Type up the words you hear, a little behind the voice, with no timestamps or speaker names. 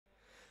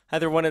Hi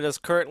there, one. It is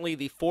currently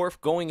the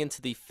 4th going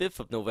into the 5th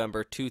of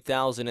November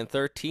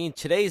 2013.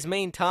 Today's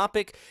main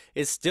topic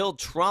is still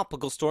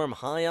Tropical Storm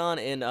Haiyan,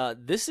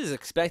 and this is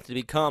expected to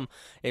become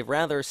a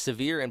rather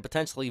severe and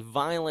potentially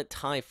violent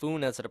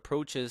typhoon as it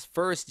approaches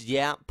first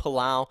Yap,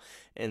 Palau,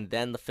 and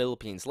then the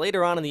Philippines.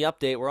 Later on in the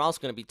update, we're also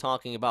going to be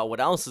talking about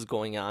what else is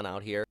going on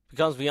out here,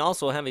 because we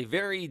also have a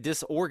very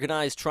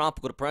disorganized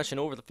tropical depression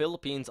over the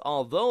Philippines,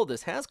 although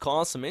this has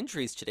caused some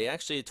injuries today.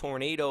 Actually, a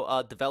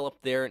tornado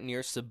developed there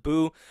near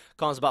Cebu,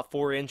 caused about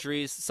 4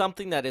 injuries,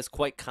 something that is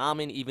quite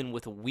common even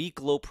with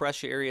weak low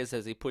pressure areas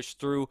as they push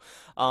through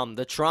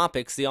the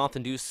tropics. They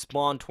often do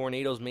spawn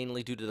tornadoes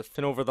mainly due to the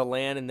fin over the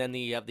land, and then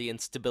you have the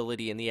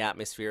instability in the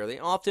atmosphere. They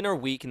often are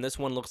weak, and this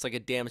one looks like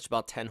it damaged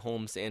about 10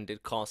 homes and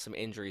did cause some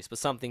injuries,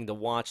 but something to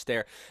watch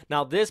there.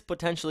 Now, this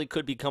potentially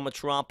could become a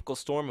tropical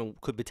storm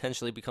and could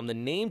potentially become the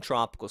named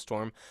tropical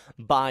storm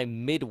by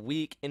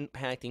midweek,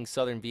 impacting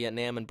southern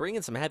Vietnam and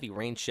bringing some heavy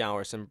rain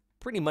showers and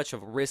pretty much a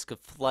risk of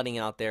flooding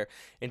out there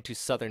into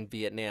southern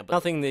Vietnam. But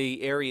nothing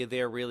the area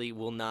there really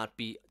will not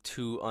be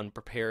too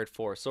unprepared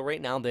for. So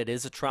right now that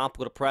is a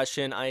tropical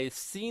depression. I've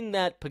seen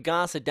that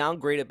Pagasa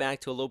downgraded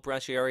back to a low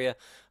pressure area.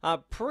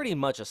 Pretty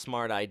much a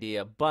smart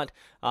idea, but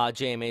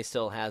JMA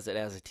still has it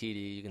as a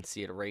TD. You can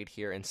see it right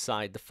here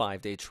inside the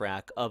 5-day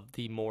track of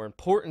the more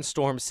important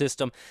storm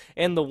system,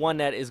 and the one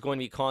that is going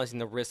to be causing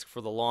the risk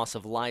for the loss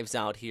of lives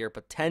out here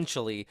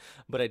potentially,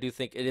 but I do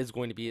think it is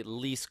going to be at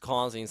least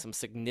causing some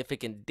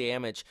significant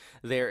damage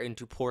there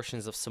into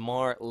portions of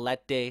Samar,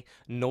 Leyte,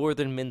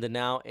 northern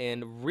Mindanao,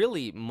 and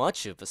really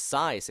much of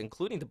Visayas,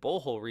 including the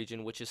Bohol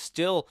region, which is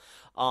still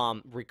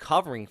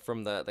recovering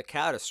from the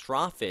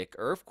catastrophic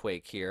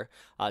earthquake here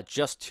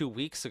just 2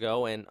 weeks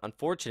ago. And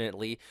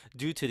unfortunately,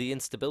 due to the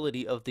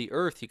instability of the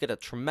earth, you get a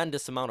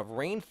tremendous amount of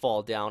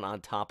rainfall down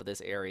on top of this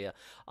area.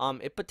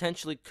 It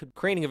potentially could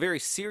creating a very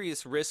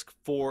serious risk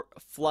for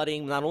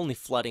flooding, not only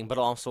flooding but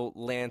also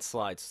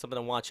landslides. Something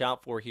to watch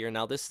out for here.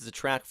 Now, this is a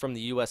track from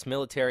the U.S.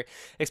 military,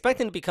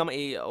 expecting to become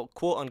a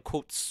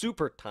quote-unquote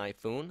super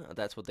typhoon.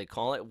 That's what they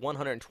call it.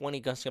 120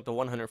 gusting up to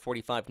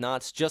 145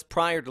 knots just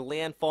prior to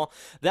landfall.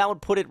 That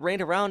would put it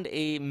right around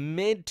a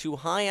mid to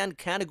high-end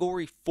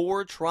Category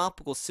 4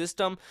 tropical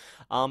system,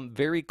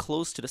 very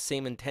close to the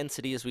same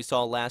intensity as we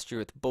saw last year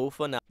with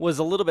Bofa. Now, was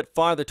a little bit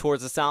farther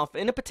towards the south,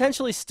 and it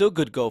potentially still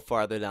could go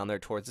farther down there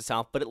towards the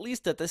south, but at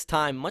least at this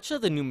time, much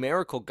of the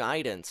numerical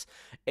guidance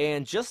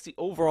and just the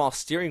overall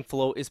steering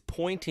flow is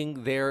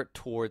pointing there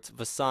towards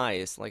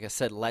Visayas. Like I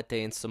said, Leyte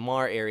and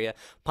Samar area,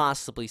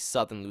 possibly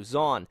southern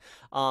Luzon.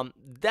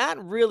 That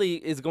really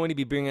is going to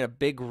be bringing a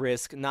big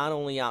risk, not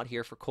only out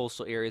here for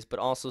coastal areas, but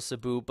also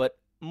Cebu, but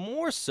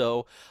more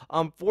so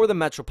for the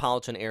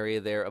metropolitan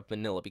area there of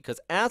Manila, because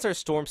as our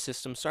storm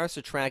system starts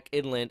to track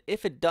inland,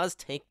 if it does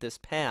take this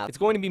path, it's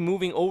going to be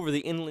moving over the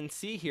inland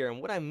sea here. And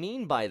what I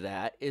mean by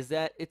that is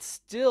that it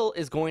still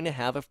is going to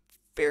have a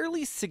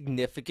fairly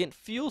significant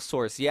fuel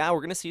source. Yeah, we're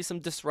going to see some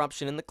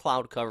disruption in the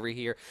cloud cover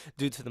here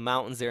due to the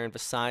mountains there in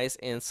Visayas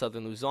and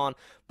southern Luzon,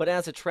 but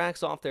as it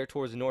tracks off there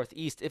towards the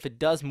northeast, if it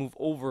does move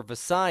over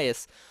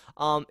Visayas,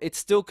 it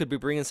still could be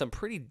bringing some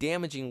pretty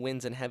damaging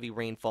winds and heavy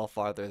rainfall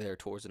farther there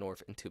towards the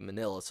north into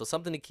Manila. So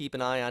something to keep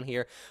an eye on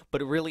here,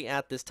 but really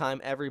at this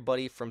time,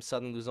 everybody from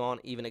southern Luzon,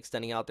 even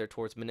extending out there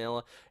towards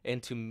Manila,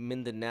 into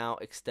Mindanao,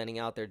 extending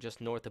out there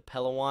just north of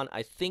Palawan,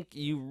 I think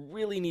you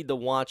really need to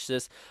watch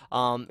this.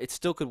 It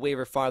still could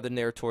waver farther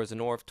there towards the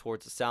north,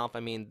 towards the south. I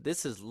mean,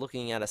 this is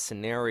looking at a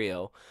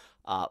scenario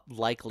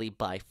likely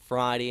by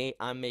Friday.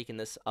 I'm making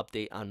this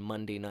update on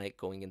Monday night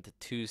going into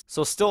Tuesday.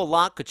 So still a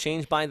lot could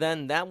change by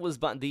then. That was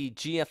the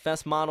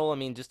GFS model. I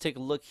mean, just take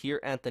a look here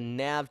at the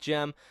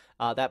NavGem.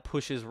 That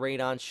pushes right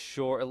on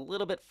shore a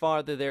little bit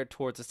farther there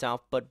towards the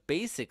south, but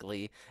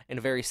basically in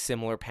a very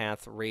similar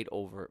path right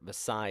over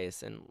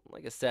Visayas. And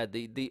like I said,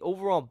 the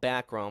overall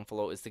background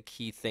flow is the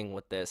key thing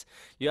with this.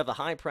 You have the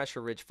high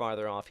pressure ridge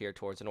farther off here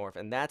towards the north,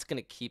 and that's going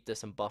to keep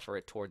this and buffer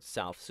it towards the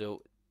south.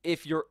 So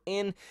if you're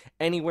in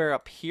anywhere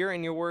up here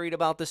and you're worried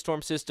about the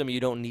storm system, you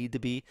don't need to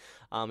be.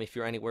 If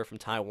you're anywhere from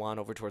Taiwan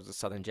over towards the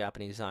southern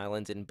Japanese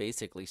islands and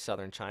basically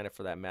southern China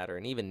for that matter,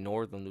 and even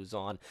northern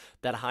Luzon,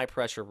 that high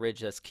pressure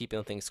ridge that's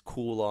keeping things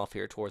cool off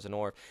here towards the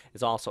north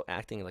is also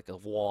acting like a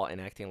wall and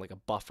acting like a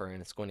buffer,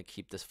 and it's going to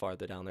keep this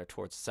farther down there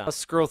towards the south. Let's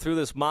scroll through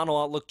this model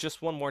outlook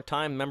just one more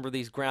time. Remember,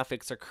 these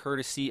graphics are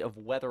courtesy of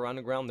Weather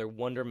Underground, their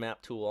Wonder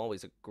Map tool,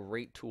 always a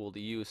great tool to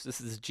use.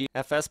 This is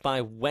GFS by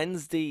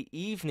Wednesday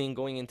evening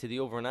going into the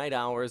overnight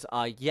hours.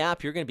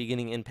 Yap, you're going to be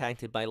getting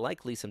impacted by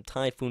likely some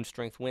typhoon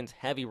strength winds,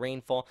 heavy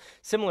rainfall.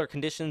 Similar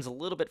conditions a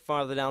little bit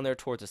farther down there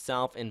towards the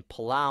south in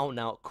Palau.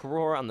 Now,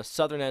 Koror on the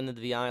southern end of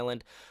the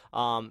island,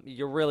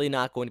 you're really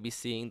not going to be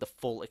seeing the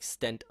full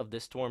extent of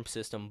this storm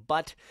system,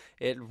 but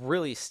it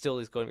really still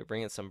is going to be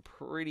bringing some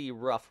pretty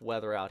rough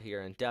weather out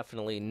here, and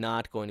definitely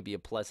not going to be a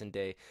pleasant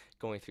day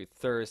going through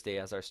Thursday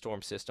as our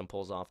storm system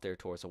pulls off there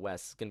towards the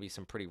west. It's going to be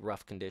some pretty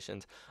rough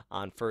conditions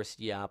on first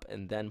Yap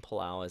and then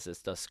Palau as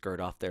this does skirt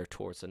off there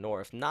towards the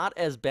north. Not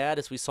as bad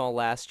as we saw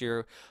last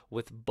year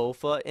with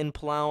Bofa in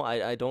Palau.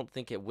 I don't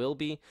think it will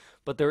be,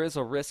 but there is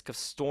a risk of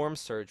storm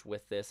surge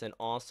with this and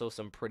also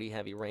some pretty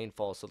heavy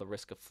rainfall, so the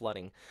risk of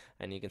flooding.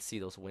 And you can see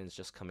those winds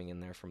just coming in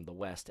there from the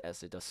west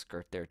as it does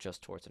skirt there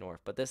just towards the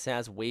north. But this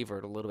has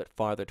wavered a little bit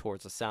farther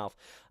towards the south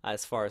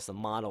as far as the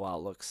model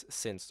outlooks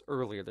since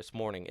earlier this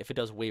morning. If it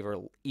does waver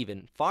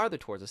even farther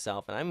towards the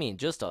south, and I mean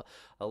just to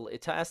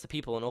ask the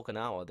people in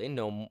Okinawa, they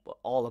know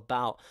all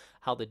about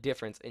how the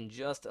difference in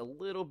just a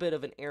little bit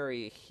of an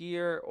area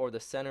here or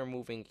the center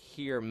moving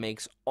here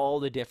makes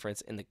all the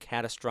difference in the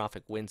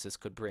catastrophic winds this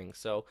could bring.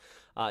 So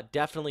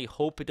definitely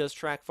hope it does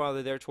track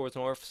farther there towards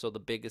north, so the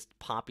biggest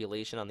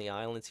population on the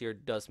islands here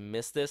does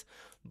miss this.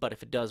 But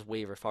if it does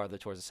waver farther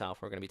towards the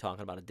south, we're going to be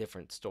talking about a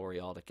different story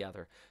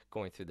altogether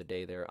going through the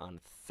day there on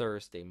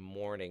Thursday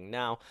morning.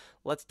 Now,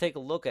 let's take a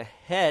look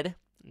ahead.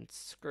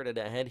 Skirted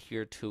ahead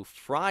here to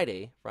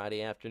Friday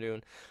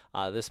afternoon.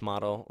 This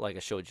model, like I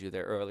showed you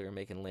there earlier,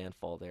 making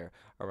landfall there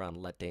around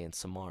Leyte and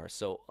Samar.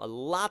 So a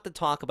lot to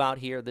talk about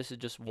here. This is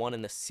just one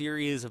in a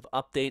series of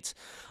updates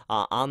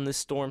on this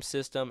storm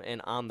system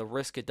and on the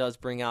risk it does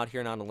bring out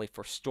here, not only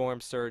for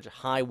storm surge,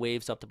 high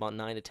waves up to about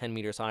 9 to 10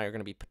 meters high are going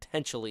to be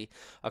potentially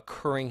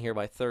occurring here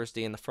by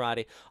Thursday and the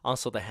Friday.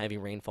 Also the heavy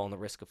rainfall and the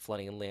risk of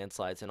flooding and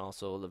landslides, and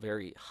also the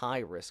very high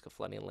risk of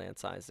flooding and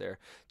landslides there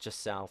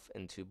just south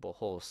into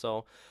Bohol.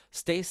 So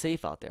stay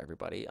safe out there,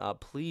 everybody.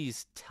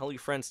 Please tell your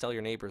friends, tell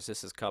your neighbors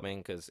this is coming,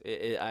 because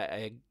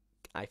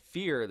I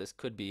fear this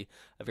could be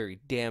a very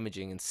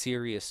damaging and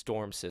serious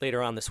storm system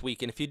later on this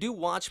week. And if you do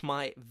watch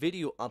my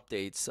video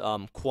updates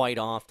quite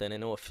often, I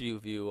know a few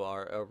of you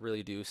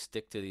really do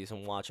stick to these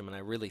and watch them, and I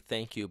really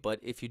thank you. But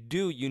if you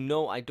do, you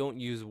know I don't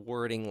use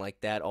wording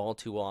like that all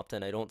too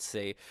often. I don't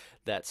say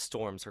that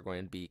storms are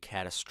going to be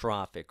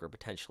catastrophic or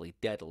potentially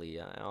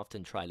deadly. I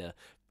often try to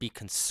be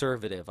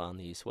conservative on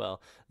these.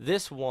 Well,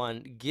 this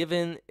one,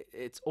 given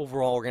its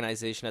overall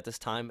organization at this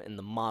time and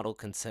the model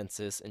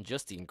consensus and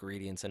just the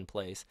ingredients in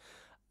place,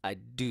 I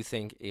do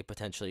think it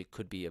potentially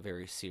could be a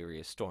very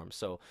serious storm.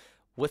 So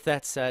with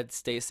that said,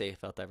 stay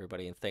safe out there,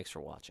 everybody, and thanks for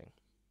watching.